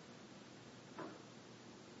eyes.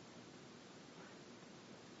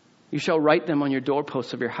 You shall write them on your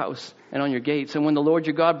doorposts of your house and on your gates. And when the Lord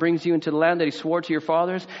your God brings you into the land that he swore to your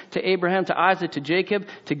fathers, to Abraham, to Isaac, to Jacob,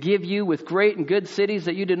 to give you with great and good cities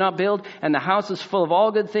that you did not build, and the houses full of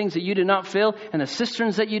all good things that you did not fill, and the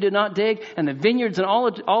cisterns that you did not dig, and the vineyards and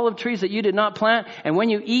olive trees that you did not plant, and when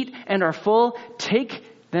you eat and are full, take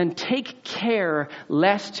care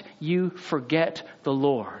lest you forget the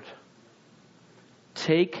Lord.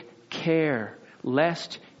 Take care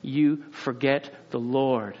lest you forget the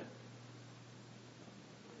Lord.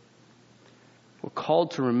 We're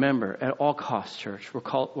called to remember at all costs, church. We're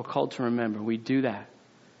called to remember. We do that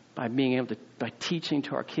by being able to, by teaching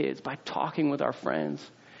to our kids, by talking with our friends,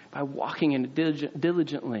 by walking in it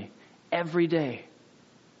diligently every day.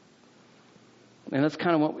 And that's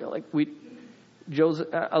kind of what Joe's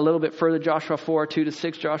a little bit further, Joshua 4,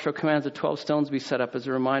 2-6, Joshua commands the 12 stones be set up as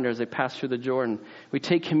a reminder as they pass through the Jordan. We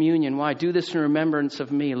take communion. Why? Do this in remembrance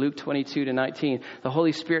of me, Luke 22-19. The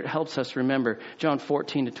Holy Spirit helps us remember, John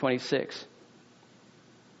 14-26.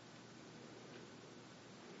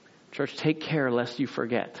 Church, take care lest you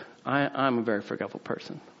forget. I'm a very forgetful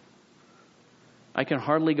person. I can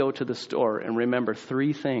hardly go to the store and remember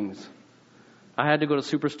 3 things. I had to go to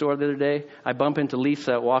Superstore the other day. I bump into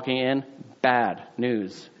Lisa walking in. Bad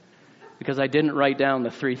news. Because I didn't write down the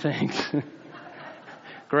 3 things.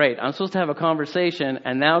 Great. I'm supposed to have a conversation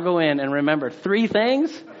and now go in and remember 3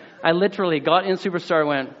 things? I literally got in Superstore and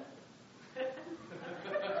went,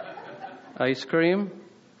 ice cream,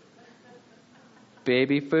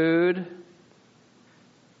 baby food,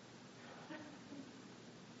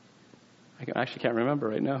 I actually can't remember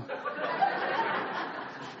right now.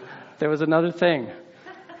 There was another thing.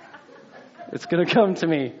 It's going to come to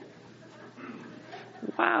me.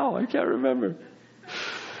 Wow, I can't remember.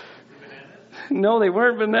 No, they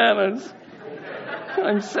weren't bananas.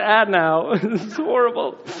 I'm sad now. It's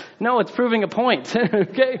horrible. No, it's proving a point.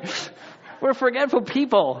 Okay? We're forgetful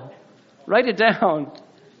people. Write it down.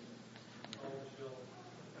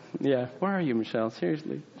 Yeah, where are you, Michelle?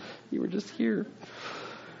 Seriously. You were just here.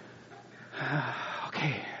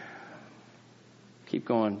 Okay. Keep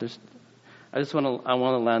going. I want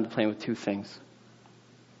to land the plane with two things.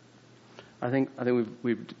 I think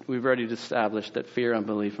we've already established that fear,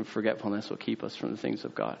 unbelief, and forgetfulness will keep us from the things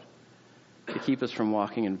of God. To keep us from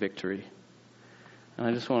walking in victory. And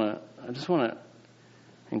I just want to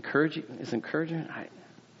encourage you. Is encouragement? I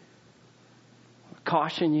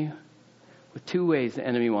caution you with two ways the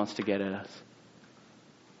enemy wants to get at us.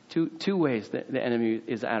 Two ways that the enemy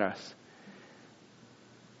is at us.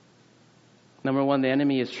 Number one, the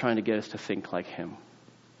enemy is trying to get us to think like him.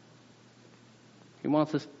 He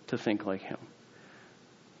wants us to think like him.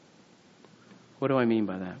 What do I mean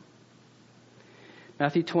by that?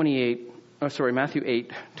 Matthew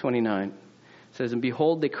 8:29 says, "And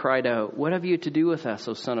behold, they cried out, 'What have you to do with us,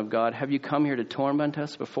 O Son of God? Have you come here to torment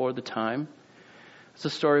us before the time?'" It's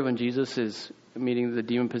a story when Jesus is meeting the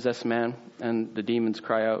demon-possessed man, and the demons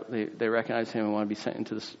cry out. They recognize him and want to be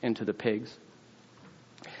sent into the pigs.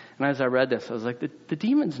 And as I read this, I was like, the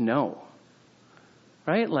demons know,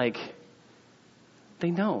 right? Like,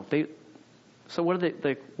 they know. So what are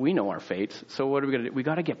they? We know our fates. So what are we going to do? We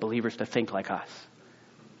got to get believers to think like us,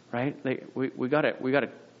 right? We got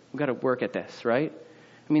to work at this, right?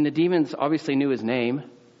 I mean, the demons obviously knew his name.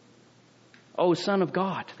 Oh, Son of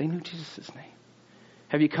God. They knew Jesus' name.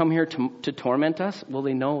 Have you come here to torment us? Well,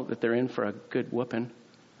 they know that they're in for a good whooping,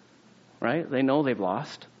 right? They know they've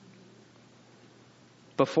lost.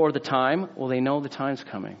 Before the time, well, they know the time's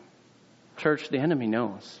coming. Church, the enemy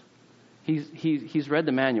knows. He's read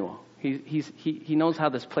the manual. He knows how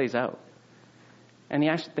this plays out. And they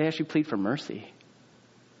actually plead for mercy.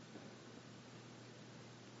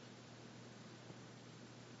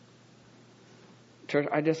 Church,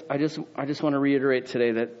 I just want to reiterate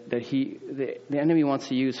today that the enemy wants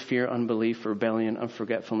to use fear, unbelief, rebellion,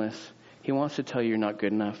 unforgetfulness. He wants to tell you you're not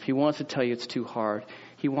good enough. He wants to tell you it's too hard.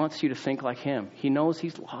 He wants you to think like him. He knows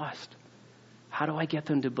he's lost. How do I get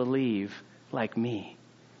them to believe like me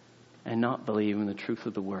and not believe in the truth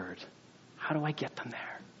of the word? How do I get them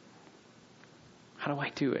there? How do I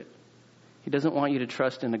do it? He doesn't want you to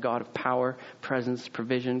trust in the God of power, presence,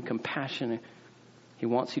 provision, compassion. He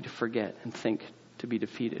wants you to forget and think to be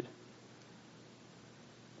defeated.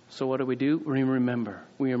 So what do? We remember.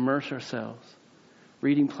 We immerse ourselves.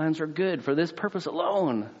 Reading plans are good for this purpose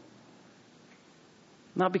alone.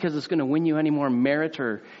 Not because it's going to win you any more merit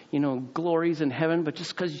or, glories in heaven, but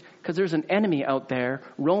just because there's an enemy out there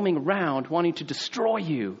roaming around wanting to destroy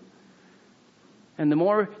you. And the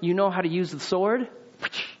more you know how to use the sword,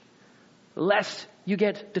 the less you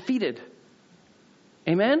get defeated.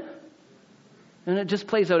 Amen? And it just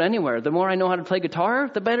plays out anywhere. The more I know how to play guitar,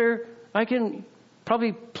 the better I can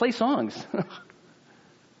probably play songs.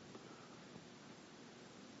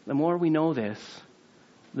 The more we know this,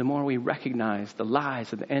 the more we recognize the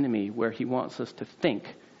lies of the enemy where he wants us to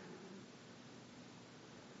think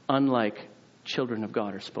unlike children of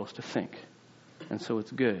God are supposed to think. And so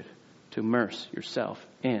it's good to immerse yourself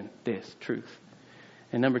in this truth.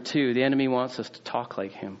 And number two, the enemy wants us to talk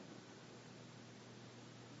like him.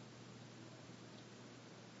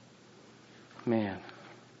 Man.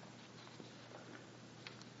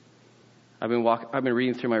 I've been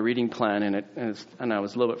reading through my reading plan, and I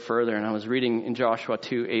was a little bit further, and I was reading in Joshua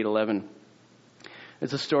 2:8-11.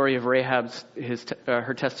 It's a story of Rahab's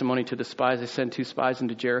her testimony to the spies. They send 2 spies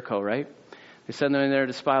into Jericho, right? They send them in there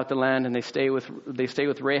to spy out the land, and they stay with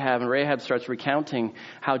Rahab, and Rahab starts recounting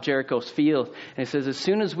how Jericho's feel. And it says, as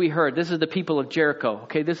soon as we heard, this is the people of Jericho,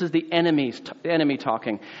 okay, this is the enemy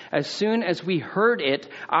talking. As soon as we heard it,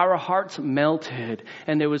 our hearts melted,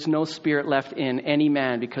 and there was no spirit left in any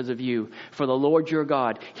man because of you. For the Lord your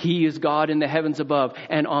God, he is God in the heavens above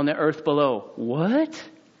and on the earth below.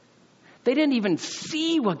 What? They didn't even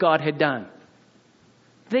see what God had done.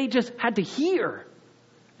 They just had to hear.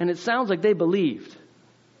 And it sounds like they believed.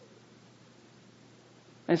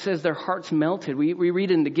 And it says their hearts melted. We read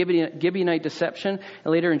in the Gibeonite deception,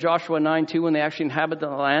 and later in Joshua 9:2, when they actually inhabit the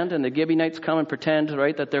land, and the Gibeonites come and pretend,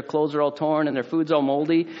 right, that their clothes are all torn and their food's all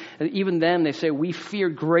moldy. And even then they say, we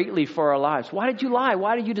feared greatly for our lives. Why did you lie?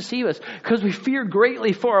 Why did you deceive us? Because we feared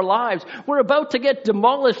greatly for our lives. We're about to get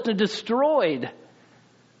demolished and destroyed.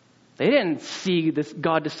 They didn't see this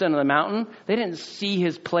God descend on the mountain. They didn't see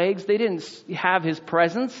his plagues. They didn't have his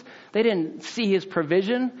presence. They didn't see his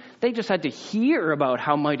provision. They just had to hear about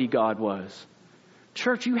how mighty God was.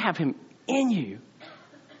 Church, you have him in you.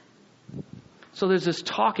 So there's this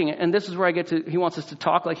talking, and this is where he wants us to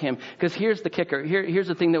talk like him. Because here's the kicker. Here's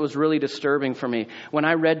the thing that was really disturbing for me. When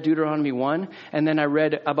I read Deuteronomy 1, and then I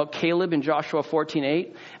read about Caleb in Joshua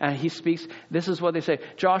 14:8, and he speaks, this is what they say.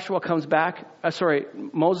 Joshua comes back,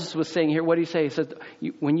 Moses was saying here, what did he say? He says,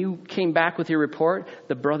 when you came back with your report,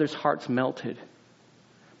 the brothers' hearts melted.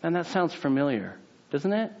 And that sounds familiar,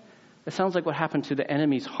 doesn't it? It sounds like what happened to the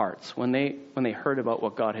enemy's hearts when they heard about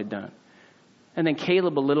what God had done. And then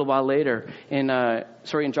Caleb, a little while later, in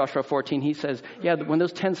Joshua 14, he says, when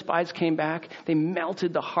those 10 spies came back, they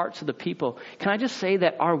melted the hearts of the people. Can I just say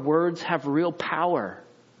that our words have real power?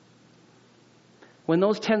 When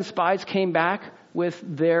those 10 spies came back with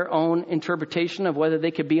their own interpretation of whether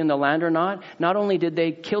they could be in the land or not only did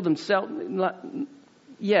they kill themselves, not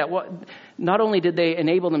only did they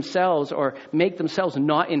enable themselves or make themselves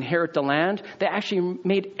not inherit the land, they actually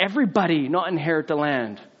made everybody not inherit the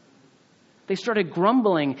land. They started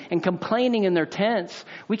grumbling and complaining in their tents.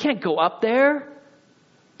 We can't go up there.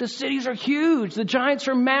 The cities are huge. The giants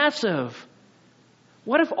are massive.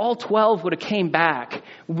 What if all 12 would have came back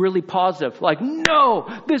really positive? Like, no,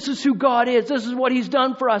 this is who God is. This is what he's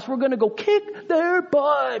done for us. We're going to go kick their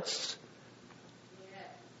butts.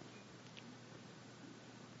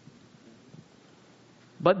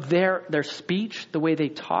 But their speech, the way they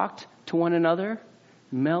talked to one another,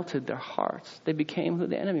 melted their hearts. They became who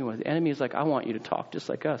the enemy was. The enemy is like, I want you to talk just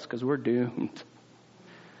like us because we're doomed.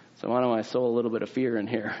 So why don't I sow a little bit of fear in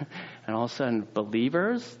here? And all of a sudden,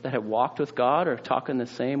 believers that have walked with God are talking the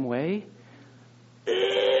same way.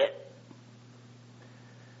 It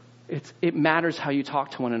matters how you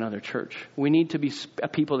talk to one another, church. We need to be a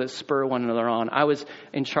people that spur one another on. I was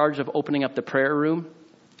in charge of opening up the prayer room.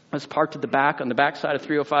 I was parked at the back, on the back side of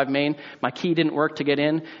 305 Main. My key didn't work to get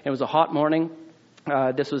in. It was a hot morning.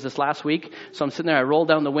 This was this last week. So I'm sitting there. I rolled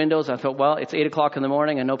down the windows. I thought, well, it's 8 o'clock in the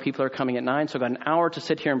morning. I know people are coming at 9. So I've got an hour to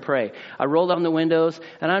sit here and pray. I roll down the windows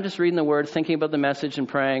and I'm just reading the word, thinking about the message and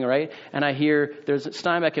praying, right? And I hear there's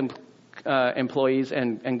Steinbeck employees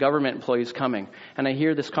and government employees coming. And I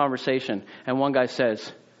hear this conversation. And one guy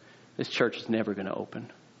says, this church is never going to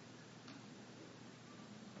open.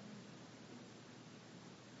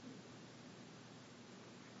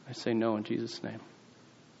 I say no in Jesus' name.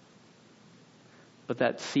 But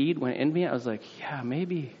that seed went in me. I was like, yeah,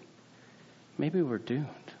 maybe we're doomed.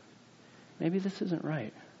 Maybe this isn't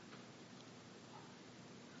right.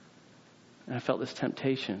 And I felt this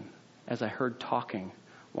temptation as I heard talking,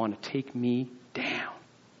 want to take me down.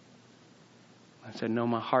 I said, no,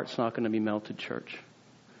 my heart's not going to be melted, church.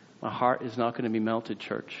 My heart is not going to be melted,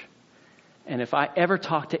 church. And if I ever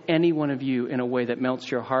talk to any one of you in a way that melts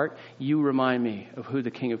your heart, you remind me of who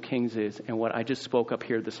the King of Kings is and what I just spoke up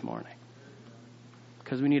here this morning.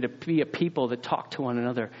 Because we need to be a people that talk to one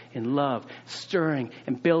another in love, stirring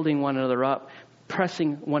and building one another up,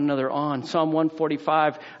 pressing one another on. Psalm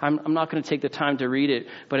 145, I'm not going to take the time to read it,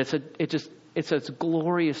 but it's a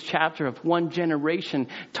glorious chapter of one generation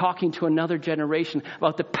talking to another generation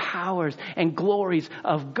about the powers and glories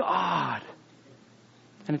of God.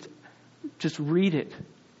 And it's just read it.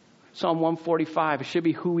 Psalm 145, it should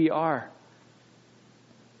be who we are.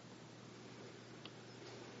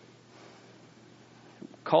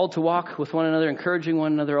 Called to walk with one another, encouraging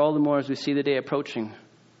one another all the more as we see the day approaching.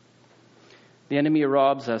 The enemy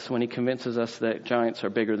robs us when he convinces us that giants are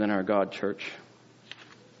bigger than our God, church.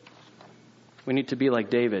 We need to be like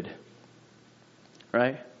David,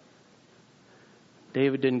 right?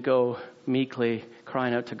 David didn't go meekly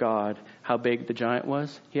crying out to God how big the giant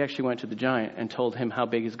was. He actually went to the giant and told him how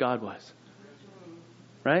big his God was.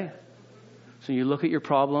 Right? So you look at your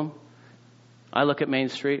problem. I look at Main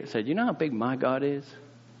Street and said, you know how big my God is?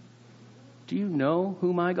 Do you know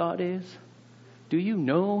who my God is? Do you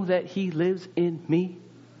know that he lives in me?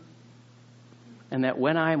 And that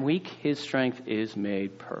when I'm weak, his strength is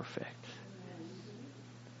made perfect.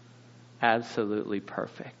 Absolutely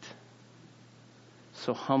perfect.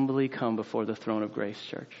 So humbly come before the throne of grace,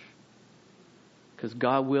 church. Because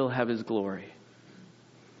God will have his glory.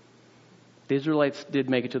 The Israelites did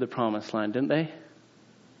make it to the promised land, didn't they?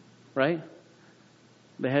 Right?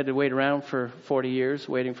 They had to wait around for 40 years,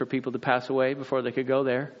 waiting for people to pass away before they could go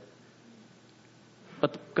there.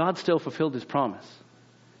 But God still fulfilled his promise.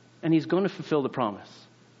 And he's going to fulfill the promise.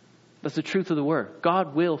 That's the truth of the word.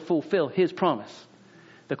 God will fulfill his promise.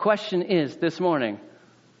 The question is this morning,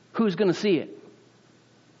 who's going to see it?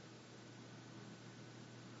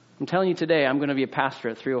 I'm telling you today, I'm going to be a pastor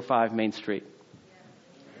at 305 Main Street.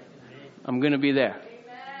 I'm going to be there.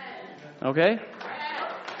 Okay?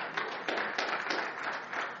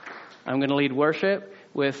 I'm going to lead worship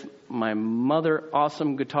with my mother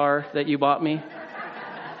awesome guitar that you bought me,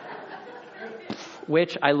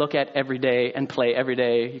 which I look at every day and play every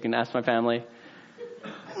day. You can ask my family.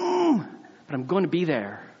 But I'm going to be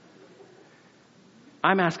there.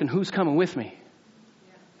 I'm asking, who's coming with me?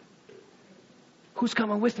 Who's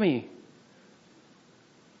coming with me?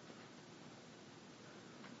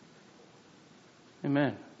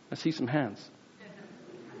 Amen. I see some hands.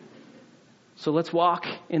 So let's walk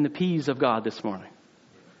in the peace of God this morning.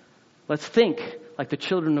 Let's think like the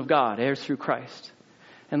children of God, heirs through Christ.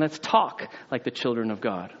 And let's talk like the children of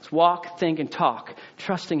God. Let's walk, think, and talk,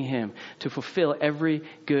 trusting Him to fulfill every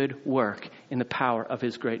good work in the power of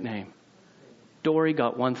His great name. Dory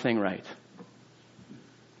got one thing right.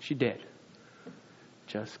 She did.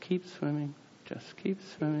 Just keep swimming, just keep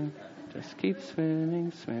swimming, just keep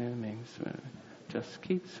swimming, swimming, swimming. Just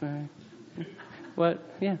keep swimming. What?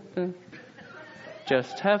 Yeah.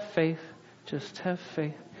 Just have faith, just have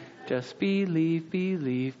faith. Just believe,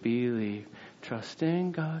 believe, believe. Trust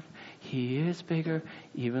in God. He is bigger.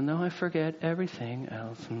 Even though I forget everything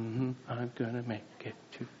else, I'm going to make it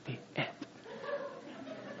to the end.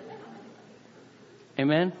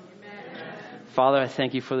 Amen? Father, I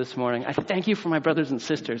thank you for this morning. I thank you for my brothers and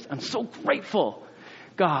sisters. I'm so grateful,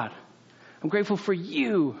 God. I'm grateful for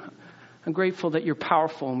you. I'm grateful that you're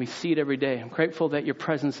powerful and we see it every day. I'm grateful that your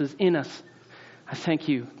presence is in us. I thank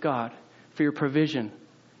you, God, for your provision.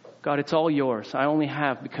 God, it's all yours. I only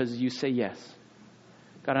have because you say yes.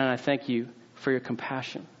 God, and I thank you for your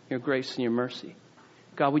compassion, your grace, and your mercy.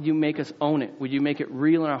 God, would you make us own it? Would you make it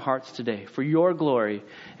real in our hearts today for your glory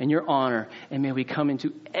and your honor? And may we come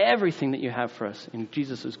into everything that you have for us in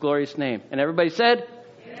Jesus' glorious name. And everybody said,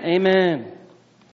 Amen. Amen.